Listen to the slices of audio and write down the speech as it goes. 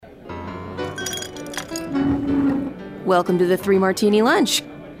Welcome to the Three Martini Lunch.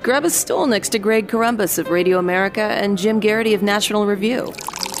 Grab a stool next to Greg Columbus of Radio America and Jim Garrity of National Review.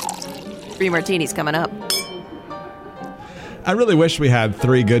 3 martinis coming up. I really wish we had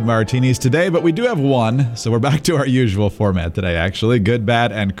 3 good martinis today, but we do have 1, so we're back to our usual format today, actually. Good,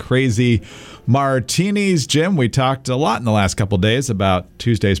 bad, and crazy martinis. Jim, we talked a lot in the last couple days about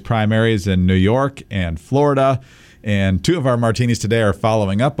Tuesday's primaries in New York and Florida, and 2 of our martinis today are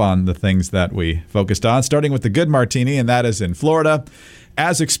following up on the things that we focused on, starting with the good martini, and that is in Florida.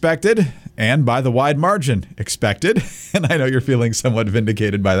 As expected, and by the wide margin expected, and I know you're feeling somewhat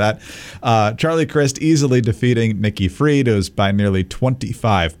vindicated by that, Charlie Crist easily defeating Nikki Fried. It was by nearly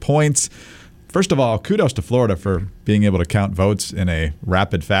 25 points. First of all, kudos to Florida for being able to count votes in a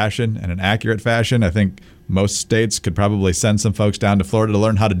rapid fashion and an accurate fashion. I think most states could probably send some folks down to Florida to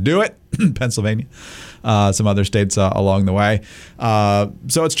learn how to do it. Pennsylvania, some other states along the way.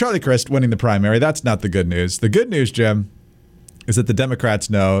 So it's Charlie Crist winning the primary. That's not the good news. The good news, Jim, is that the Democrats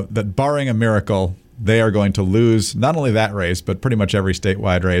know that barring a miracle, they are going to lose not only that race, but pretty much every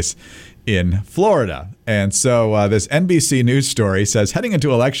statewide race in Florida. And so this NBC News story says, heading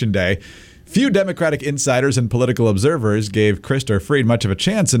into Election Day, few Democratic insiders and political observers gave Crist or Fried much of a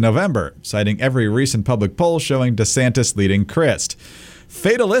chance in November, citing every recent public poll showing DeSantis leading Crist.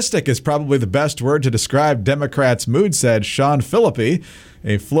 Fatalistic is probably the best word to describe Democrats' mood, said Sean Philippi,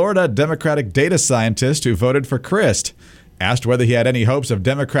 a Florida Democratic data scientist who voted for Crist. Asked whether he had any hopes of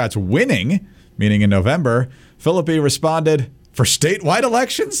Democrats winning, meaning in November, Philippi responded, for statewide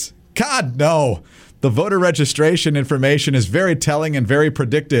elections? God, no. The voter registration information is very telling and very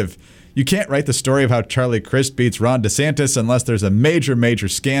predictive. You can't write the story of how Charlie Crist beats Ron DeSantis unless there's a major, major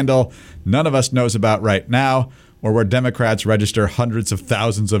scandal none of us knows about right now, or where Democrats register hundreds of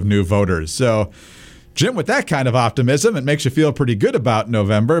thousands of new voters. So, Jim, with that kind of optimism, it makes you feel pretty good about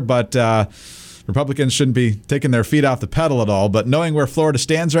November, but Republicans shouldn't be taking their feet off the pedal at all, but knowing where Florida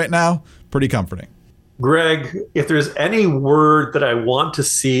stands right now, pretty comforting. Greg, if there's any word that I want to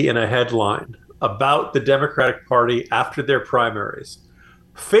see in a headline about the Democratic Party after their primaries,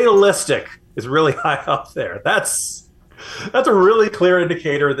 fatalistic is really high up there. That's a really clear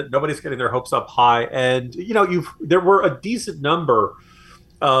indicator that nobody's getting their hopes up high. And, you know, there were a decent number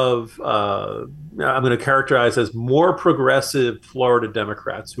of, I'm going to characterize as more progressive Florida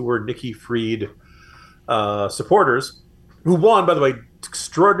Democrats who were Nikki Fried supporters, who won, by the way,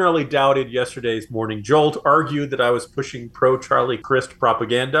 extraordinarily doubted yesterday's Morning Jolt, argued that I was pushing pro-Charlie Crist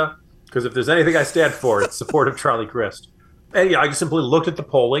propaganda, because if there's anything I stand for, it's support of Charlie Crist. And yeah, I just simply looked at the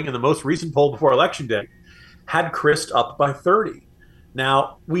polling, and the most recent poll before Election Day had Crist up by 30.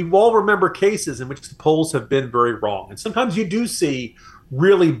 Now, we all remember cases in which the polls have been very wrong, and sometimes you do see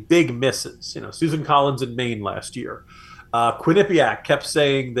really big misses. You know, Susan Collins in Maine last year. Quinnipiac kept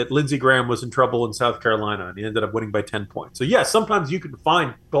saying that Lindsey Graham was in trouble in South Carolina, and he ended up winning by 10 points. So, yes, sometimes you can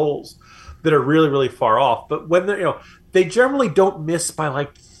find polls that are really, really far off. But when they generally don't miss by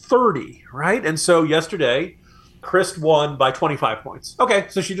like 30, right? And so yesterday, Crist won by 25 points. Okay,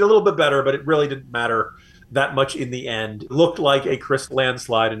 so she did a little bit better, but it really didn't matter that much in the end. It looked like a Crist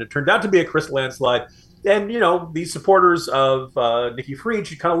landslide, and it turned out to be a Crist landslide. And, you know, these supporters of Nikki Fried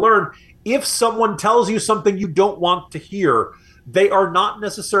should kind of learn, if someone tells you something you don't want to hear, they are not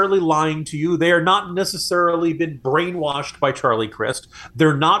necessarily lying to you. They are not necessarily been brainwashed by Charlie Crist.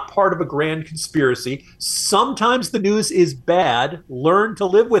 They're not part of a grand conspiracy. Sometimes the news is bad. Learn to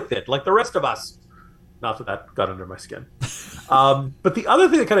live with it, like the rest of us. Not that that got under my skin. But the other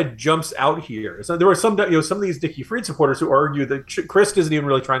thing that kind of jumps out here is that there were some of these Nikki Fried supporters who argue that Crist isn't even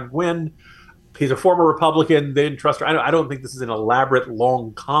really trying to win. He's a former Republican. They didn't trust her. I don't think this is an elaborate,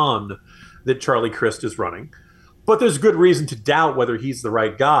 long con that Charlie Crist is running. But there's good reason to doubt whether he's the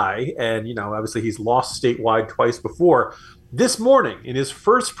right guy. And, you know, obviously he's lost statewide twice before. This morning, in his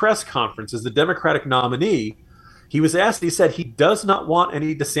first press conference as the Democratic nominee, he was asked, he said he does not want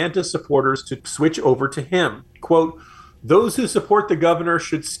any DeSantis supporters to switch over to him. Quote, those who support the governor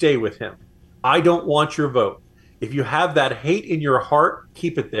should stay with him. I don't want your vote. If you have that hate in your heart,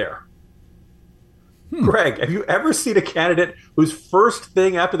 keep it there. Greg, have you ever seen a candidate whose first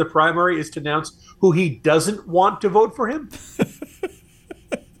thing after the primary is to announce who he doesn't want to vote for him?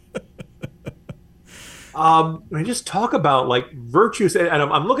 I just talk about like virtues, and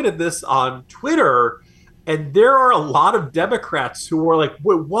I'm looking at this on Twitter, and there are a lot of Democrats who are like,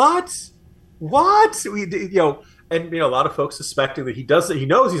 "Wait, what? What?" And a lot of folks suspecting that he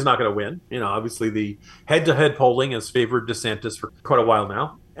knows he's not going to win. You know, obviously the head-to-head polling has favored DeSantis for quite a while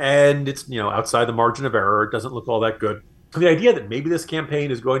now. And it's, outside the margin of error. It doesn't look all that good. So the idea that maybe this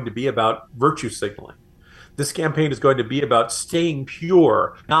campaign is going to be about virtue signaling, This campaign is going to be about staying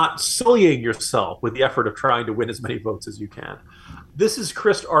pure, not sullying yourself with the effort of trying to win as many votes as you can. This is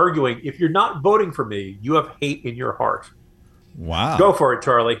Chris arguing, if you're not voting for me, you have hate in your heart. Wow. Go for it,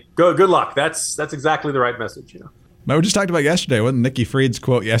 Charlie. Good luck. That's exactly the right message, But we just talked about yesterday. Wasn't Nikki Fried's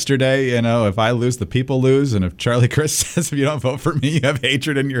quote yesterday, if I lose, the people lose. And if Charlie Chris says, if you don't vote for me, you have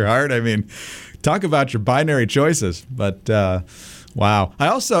hatred in your heart. I mean, talk about your binary choices. But wow. I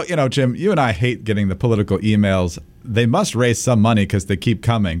also, Jim, you and I hate getting the political emails. They must raise some money because they keep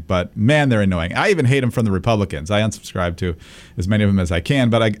coming. But man, they're annoying. I even hate them from the Republicans. I unsubscribe to as many of them as I can.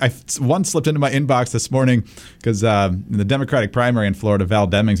 But one slipped into my inbox this morning because in the Democratic primary in Florida, Val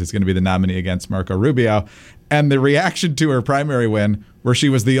Demings is going to be the nominee against Marco Rubio. And the reaction to her primary win, where she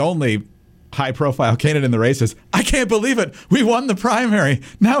was the only high-profile candidate in the race, is, I can't believe it. We won the primary.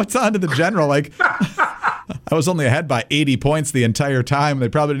 Now it's on to the general. Like, I was only ahead by 80 points the entire time. They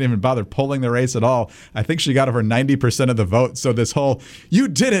probably didn't even bother polling the race at all. I think she got over 90% of the vote. So this whole, you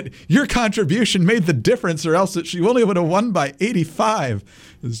did it, your contribution made the difference, or else she only would have won by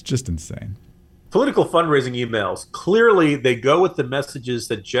 85. It's just insane. Political fundraising emails, clearly they go with the messages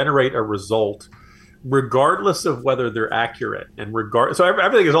that generate a result, regardless of whether they're accurate. So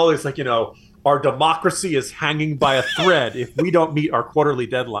everything is always like, our democracy is hanging by a thread if we don't meet our quarterly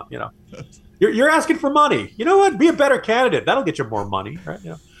deadline. You're asking for money. You know what? Be a better candidate. That'll get you more money, right?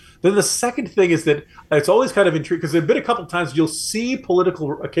 Then the second thing is that it's always kind of intriguing, because there have been a couple of times you'll see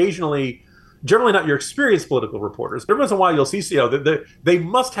occasionally, generally not your experienced political reporters, but every once in a while you'll see, they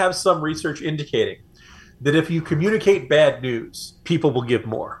must have some research indicating that if you communicate bad news, people will give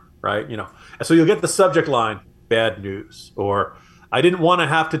more, right? And so you'll get the subject line, bad news, or I didn't want to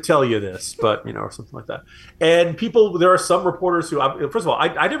have to tell you this, but, or something like that. And there are some reporters who, first of all,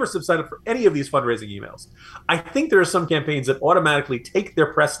 I never subscribed for any of these fundraising emails. I think there are some campaigns that automatically take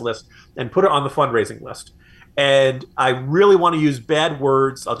their press list and put it on the fundraising list. And I really want to use bad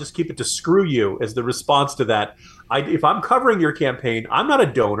words. I'll just keep it to screw you as the response to that. If I'm covering your campaign, I'm not a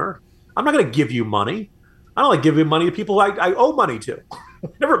donor. I'm not going to give you money. I don't like giving money to people I owe money to.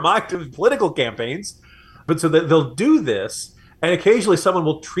 Never mind to political campaigns. But so that they'll do this. And occasionally someone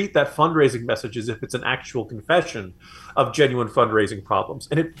will treat that fundraising message as if it's an actual confession of genuine fundraising problems.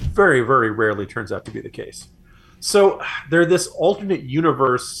 And it very, very rarely turns out to be the case. So they're this alternate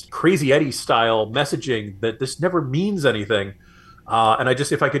universe, Crazy Eddie style messaging that this never means anything. And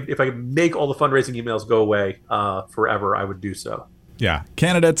if I could make all the fundraising emails go away forever, I would do so. Yeah.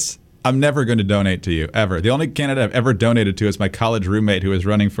 Candidates, I'm never going to donate to you, ever. The only candidate I've ever donated to is my college roommate who was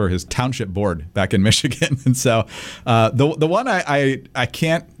running for his township board back in Michigan. And so the one I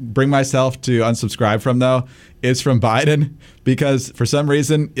can't bring myself to unsubscribe from, though, is from Biden, because for some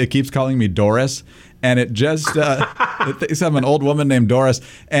reason it keeps calling me Doris. And it just, it thinks I'm an old woman named Doris.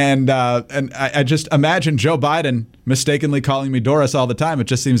 And I just imagine Joe Biden mistakenly calling me Doris all the time. It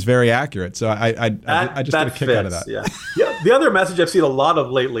just seems very accurate. So I just get a kick out of that. Yeah. The other message I've seen a lot of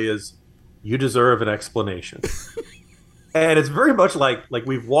lately is, you deserve an explanation. And it's very much like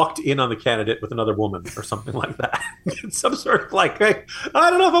we've walked in on the candidate with another woman or something like that. It's some sort of like, hey, I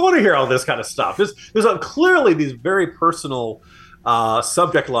don't know if I want to hear all this kind of stuff. There's clearly these very personal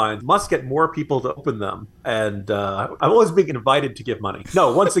subject lines must get more people to open them. And I'm always being invited to give money.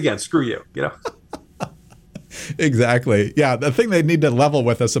 No, once again, screw you, Exactly. Yeah. The thing they need to level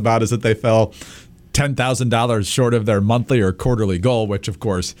with us about is that they fell $10,000 short of their monthly or quarterly goal, which, of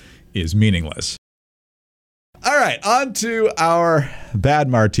course, is meaningless. All right. On to our bad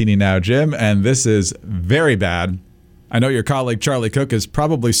martini now, Jim. And this is very bad. I know your colleague Charlie Cook is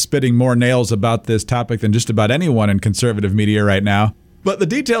probably spitting more nails about this topic than just about anyone in conservative media right now. But the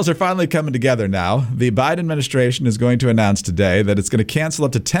details are finally coming together now. The Biden administration is going to announce today that it's going to cancel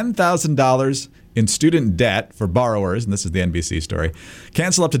up to $10,000 in student debt for borrowers, and this is the NBC story,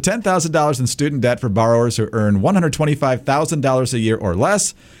 cancel up to $10,000 in student debt for borrowers who earn $125,000 a year or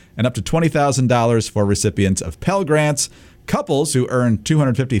less, and up to $20,000 for recipients of Pell Grants. Couples who earn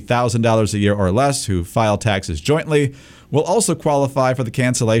 $250,000 a year or less who file taxes jointly will also qualify for the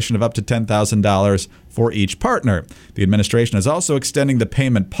cancellation of up to $10,000 for each partner. The administration is also extending the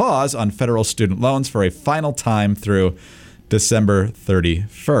payment pause on federal student loans for a final time through December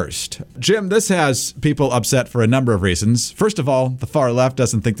 31st. Jim, this has people upset for a number of reasons. First of all, the far left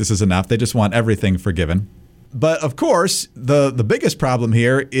doesn't think this is enough. They just want everything forgiven. But of course, the biggest problem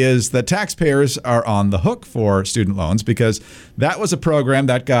here is that taxpayers are on the hook for student loans because that was a program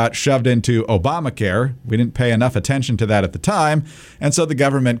that got shoved into Obamacare. We didn't pay enough attention to that at the time. And so the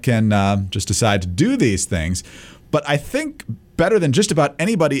government can just decide to do these things. But I think better than just about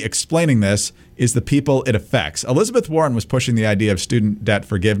anybody explaining this is the people it affects. Elizabeth Warren was pushing the idea of student debt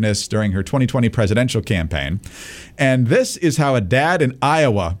forgiveness during her 2020 presidential campaign. And this is how a dad in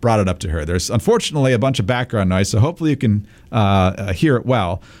Iowa brought it up to her. There's unfortunately a bunch of background noise, so hopefully you can hear it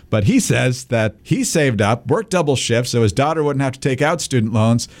well. But he says that he saved up, worked double shifts so his daughter wouldn't have to take out student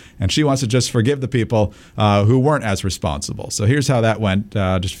loans, and she wants to just forgive the people who weren't as responsible. So here's how that went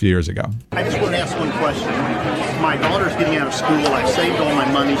just a few years ago. I just want to ask one question. My daughter's getting out of school. I've saved all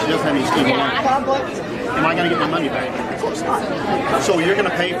my money. She doesn't have any student loans. Am I going to get my money back? Of course not. So you're going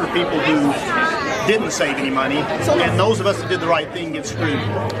to pay for people who didn't save any money, and those of us that did the right thing get screwed.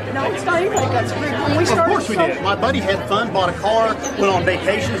 No, it's not anybody got screwed. When we started, of course we did. My buddy had fun, bought a car, went on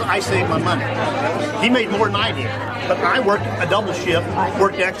vacations. I saved my money. He made more than I did. But I worked a double shift,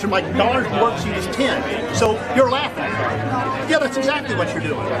 worked extra. My daughter's worksheet is 10. So you're laughing. Yeah, that's exactly what you're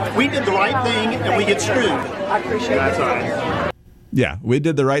doing. We did the right thing, and we get screwed. I appreciate That's it. all right. Yeah, we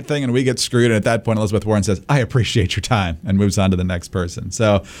did the right thing and we get screwed. And at that point, Elizabeth Warren says, I appreciate your time, and moves on to the next person.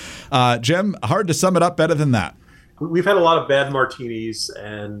 So, Jim, hard to sum it up better than that. We've had a lot of bad martinis,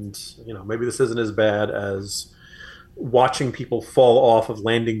 and maybe this isn't as bad as watching people fall off of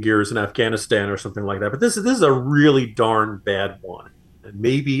landing gears in Afghanistan or something like that. But this is a really darn bad one. And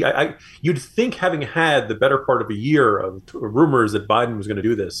maybe you'd think, having had the better part of a year of rumors that Biden was going to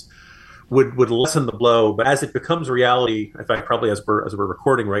do this, would lessen the blow. But as it becomes reality, in fact, probably as we're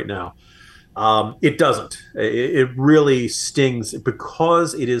recording right now, it doesn't. It really stings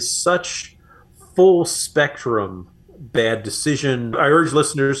because it is such full spectrum bad decision. I urge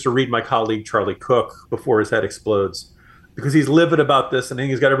listeners to read my colleague Charlie Cook before his head explodes, because he's livid about this, and I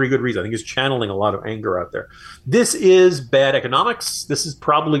think he's got every good reason. I think he's channeling a lot of anger out there. This is bad economics. This is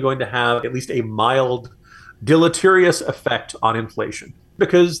probably going to have at least a mild deleterious effect on inflation,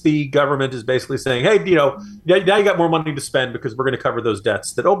 because the government is basically saying, hey, now you got more money to spend because we're going to cover those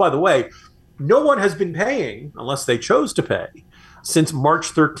debts that, oh, by the way, no one has been paying, unless they chose to pay, since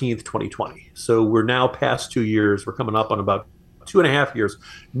March 13th, 2020. So we're now past 2 years. We're coming up on about 2.5 years.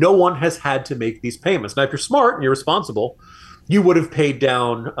 No one has had to make these payments. Now, if you're smart and you're responsible, you would have paid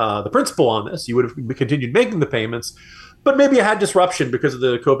down the principal on this. You would have continued making the payments. But maybe you had disruption because of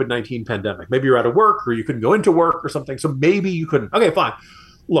the COVID-19 pandemic. Maybe you're out of work, or you couldn't go into work or something. So maybe you couldn't. Okay, fine.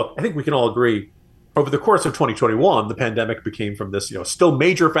 Look, I think we can all agree, over the course of 2021, the pandemic became from this, still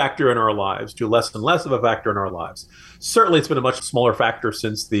major factor in our lives to less and less of a factor in our lives. Certainly, it's been a much smaller factor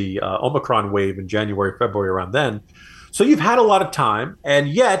since the Omicron wave in January, February, around then. So you've had a lot of time, and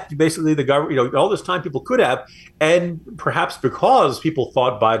yet basically the government, all this time people could have, and perhaps because people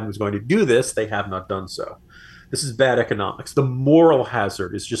thought Biden was going to do this, they have not done so. This is bad economics. The moral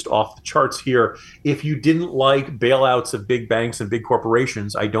hazard is just off the charts here. If you didn't like bailouts of big banks and big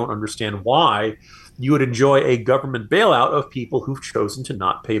corporations, I don't understand why you would enjoy a government bailout of people who've chosen to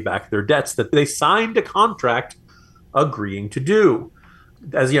not pay back their debts that they signed a contract agreeing to do.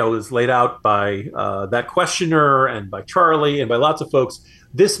 As is laid out by that questioner and by Charlie and by lots of folks,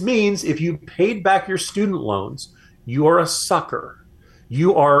 this means if you paid back your student loans, you are a sucker.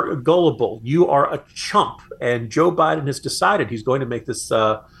 You are gullible. You are a chump. And Joe Biden has decided he's going to make this,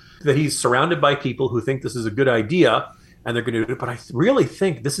 that he's surrounded by people who think this is a good idea, and they're going to do it. But I really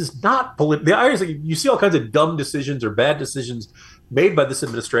think this is not political. You see all kinds of dumb decisions or bad decisions made by this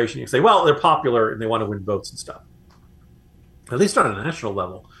administration. You say, well, they're popular and they want to win votes and stuff. At least on a national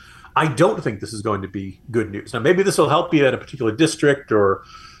level, I don't think this is going to be good news. Now, maybe this will help you at a particular district or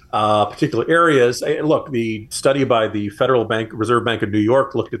particular areas. Look, the study by the Reserve Bank of New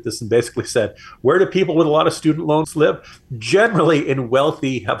York looked at this and basically said, where do people with a lot of student loans live? Generally in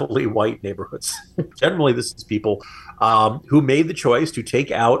wealthy, heavily white neighborhoods. Generally, this is people who made the choice to take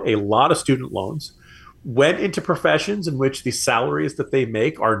out a lot of student loans, went into professions in which the salaries that they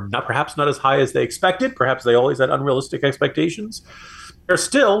make are perhaps not as high as they expected. Perhaps they always had unrealistic expectations. They're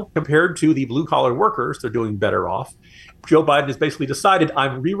still, compared to the blue-collar workers, they're doing better off. Joe Biden has basically decided,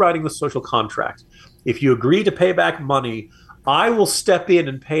 I'm rewriting the social contract. If you agree to pay back money, I will step in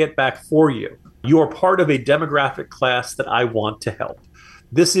and pay it back for you. You are part of a demographic class that I want to help.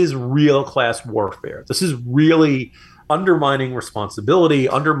 This is real class warfare. This is really undermining responsibility,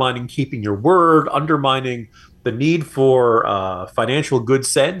 undermining keeping your word, undermining the need for financial good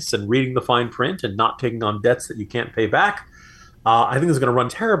sense and reading the fine print and not taking on debts that you can't pay back. I think it's going to run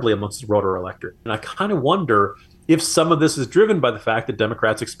terribly amongst the broader electorate. And I kind of wonder if some of this is driven by the fact that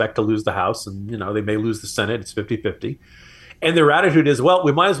Democrats expect to lose the House and, they may lose the Senate. It's 50-50. And their attitude is, well,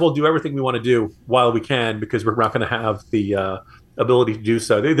 we might as well do everything we want to do while we can because we're not going to have the ability to do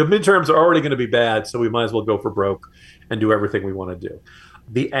so. The midterms are already going to be bad, so we might as well go for broke and do everything we want to do.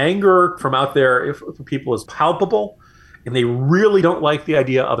 The anger from out there for people is palpable. And they really don't like the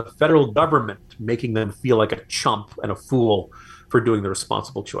idea of the federal government making them feel like a chump and a fool for doing the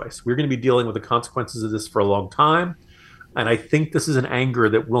responsible choice. We're going to be dealing with the consequences of this for a long time. And I think this is an anger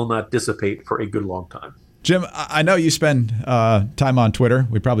that will not dissipate for a good long time. Jim, I know you spend time on Twitter.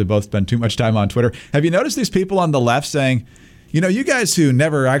 We probably both spend too much time on Twitter. Have you noticed these people on the left saying, you guys who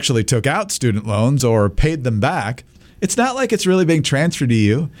never actually took out student loans or paid them back, it's not like it's really being transferred to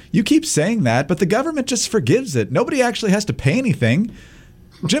you. You keep saying that, but the government just forgives it. Nobody actually has to pay anything.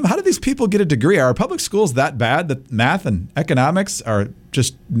 Jim, how do these people get a degree? Are our public schools that bad that math and economics are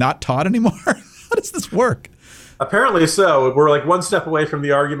just not taught anymore? How does this work? Apparently so. We're like one step away from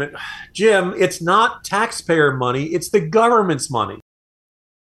the argument. Jim, it's not taxpayer money. It's the government's money.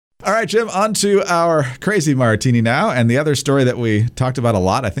 All right, Jim, on to our crazy martini now. And the other story that we talked about a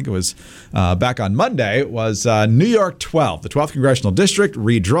lot, I think it was back on Monday, was New York 12, the 12th Congressional District,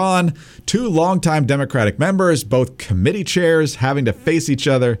 redrawn. 2 longtime Democratic members, both committee chairs, having to face each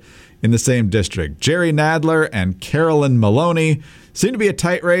other in the same district. Jerry Nadler and Carolyn Maloney. Seemed to be a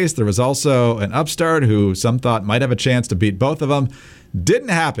tight race. There was also an upstart who some thought might have a chance to beat both of them. Didn't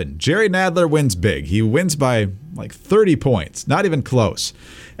happen. Jerry Nadler wins big. He wins by like 30 points, not even close.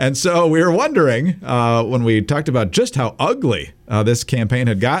 And so we were wondering when we talked about just how ugly this campaign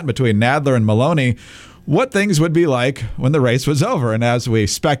had gotten between Nadler and Maloney, what things would be like when the race was over. And as we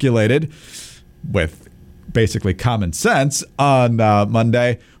speculated with basically common sense on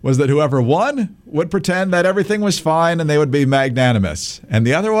Monday, was that whoever won would pretend that everything was fine and they would be magnanimous. And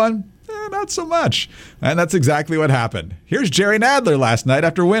the other one, not so much. And that's exactly what happened. Here's Jerry Nadler last night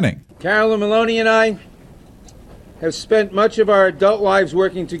after winning. Carolyn Maloney and I have spent much of our adult lives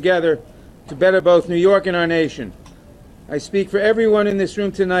working together to better both New York and our nation. I speak for everyone in this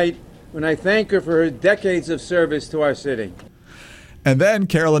room tonight when I thank her for her decades of service to our city. And then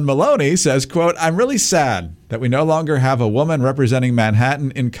Carolyn Maloney says, quote, "I'm really sad that we no longer have a woman representing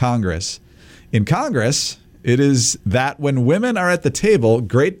Manhattan in Congress. In Congress, it is that when women are at the table,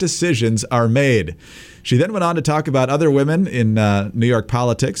 great decisions are made." She then went on to talk about other women in New York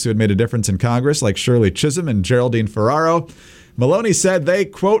politics who had made a difference in Congress, like Shirley Chisholm and Geraldine Ferraro. Maloney said they,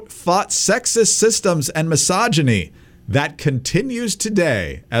 quote, "fought sexist systems and misogyny that continues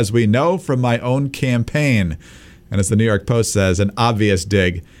today, as we know from my own campaign." And as the New York Post says, an obvious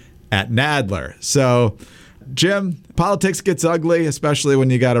dig at Nadler. So, Jim, politics gets ugly, especially when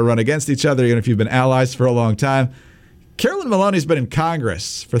you got to run against each other, even if you've been allies for a long time. Carolyn Maloney's been in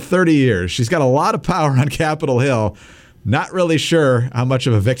Congress for 30 years. She's got a lot of power on Capitol Hill. Not really sure how much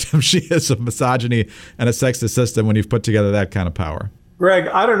of a victim she is of misogyny and a sexist system when you've put together that kind of power. Greg,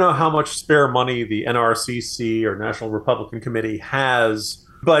 I don't know how much spare money the NRCC or National Republican Committee has,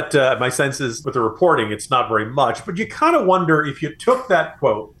 but my sense is with the reporting, it's not very much. But you kind of wonder if you took that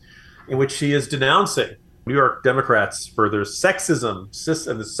quote in which she is denouncing New York Democrats for their sexism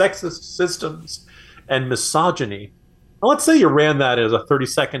and the sexist systems and misogyny. Well, let's say you ran that as a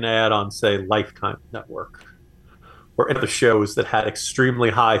 30-second ad on, say, Lifetime Network or any other shows that had extremely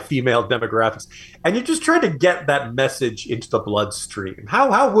high female demographics, and you just tried to get that message into the bloodstream.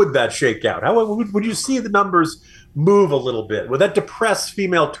 How would that shake out? How would you see the numbers move a little bit? Would that depress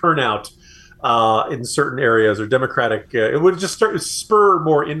female turnout in certain areas or Democratic? It would just spur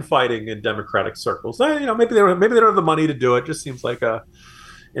more infighting in Democratic circles. Maybe they don't have the money to do it. Just seems like a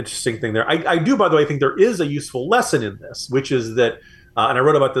interesting thing there. I do, by the way, think there is a useful lesson in this, which is that, and I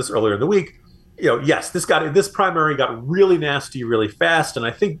wrote about this earlier in the week. Yes, this primary got really nasty really fast, and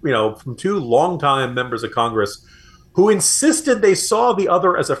I think from 2 longtime members of Congress who insisted they saw the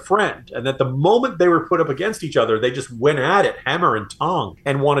other as a friend, and that the moment they were put up against each other, they just went at it, hammer and tong,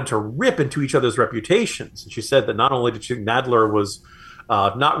 and wanted to rip into each other's reputations. And she said that not only did she think Nadler was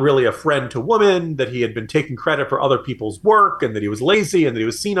not really a friend to women, that he had been taking credit for other people's work, and that he was lazy, and that he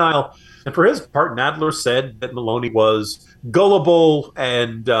was senile. And for his part, Nadler said that Maloney was gullible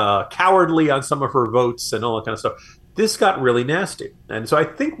and cowardly on some of her votes and all that kind of stuff. This got really nasty. And so I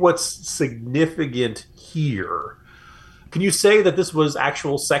think what's significant here, can you say that this was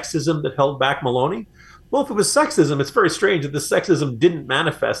actual sexism that held back Maloney? Well, if it was sexism, it's very strange that the sexism didn't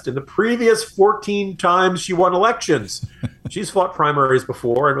manifest in the previous 14 times she won elections. She's fought primaries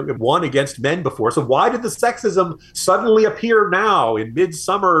before and won against men before. So why did the sexism suddenly appear now in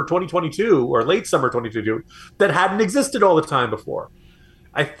midsummer 2022 or late summer 2022 that hadn't existed all the time before?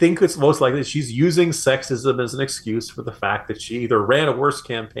 I think it's most likely she's using sexism as an excuse for the fact that she either ran a worse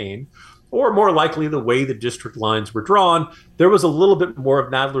campaign, or more likely the way the district lines were drawn, there was a little bit more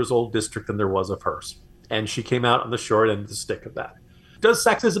of Nadler's old district than there was of hers. And she came out on the short end of the stick of that. Does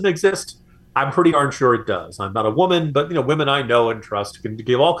sexism exist? I'm pretty darn sure it does. I'm not a woman, but women I know and trust can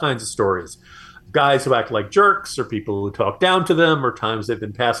give all kinds of stories guys who act like jerks or people who talk down to them or times they've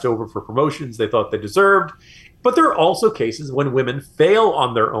been passed over for promotions they thought they deserved. But there are also cases when women fail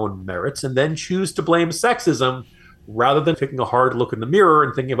on their own merits and then choose to blame sexism rather than taking a hard look in the mirror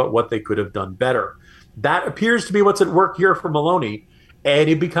and thinking about what they could have done better. That appears to be what's at work here for Maloney. And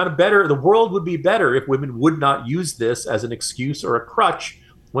it'd be kind of better, the world would be better if women would not use this as an excuse or a crutch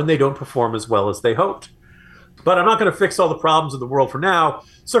when they don't perform as well as they hoped. But I'm not going to fix all the problems of the world for now.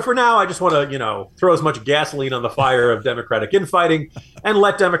 So for now, I just want to, throw as much gasoline on the fire of Democratic infighting and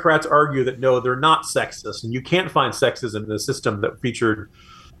let Democrats argue that, no, they're not sexist. And you can't find sexism in a system that featured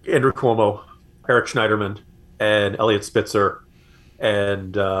Andrew Cuomo, Eric Schneiderman, and Elliot Spitzer,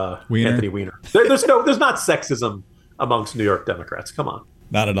 and Anthony Weiner. There's not sexism amongst New York Democrats. Come on.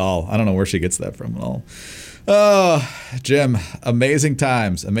 Not at all. I don't know where she gets that from at all. Oh, Jim, amazing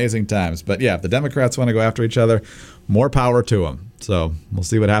times. But yeah, if the Democrats want to go after each other, more power to them. So we'll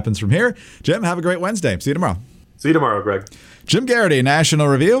see what happens from here. Jim, have a great Wednesday. See you tomorrow. See you tomorrow, Greg. Jim Garrity, National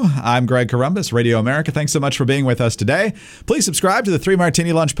Review. I'm Greg Corombos, Radio America. Thanks so much for being with us today. Please subscribe to the 3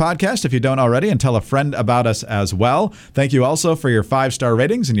 Martini Lunch podcast if you don't already, and tell a friend about us as well. Thank you also for your 5-star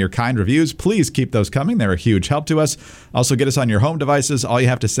ratings and your kind reviews. Please keep those coming. They're a huge help to us. Also, get us on your home devices. All you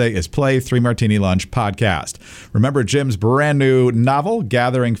have to say is play 3 Martini Lunch podcast. Remember Jim's brand new novel,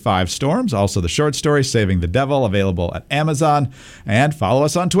 Gathering 5 Storms. Also the short story, Saving the Devil, available at Amazon. And follow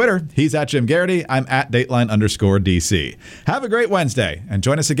us on Twitter. He's at Jim Garrity. I'm at Dateline_DC. Have a great Wednesday, and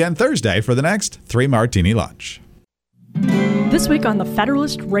join us again Thursday for the next 3 Martini Lunch. This week on the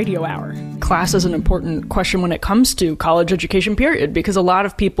Federalist Radio Hour. Class is an important question when it comes to college education, period, because a lot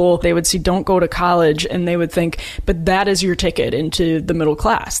of people, they would see don't go to college and they would think, but that is your ticket into the middle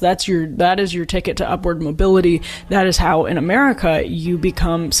class. That is your ticket to upward mobility. That is how in America you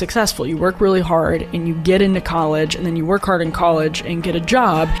become successful. You work really hard and you get into college, and then you work hard in college and get a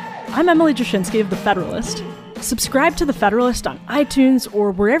job. I'm Emily Jashinsky of The Federalist. Subscribe to The Federalist on iTunes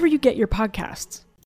or wherever you get your podcasts.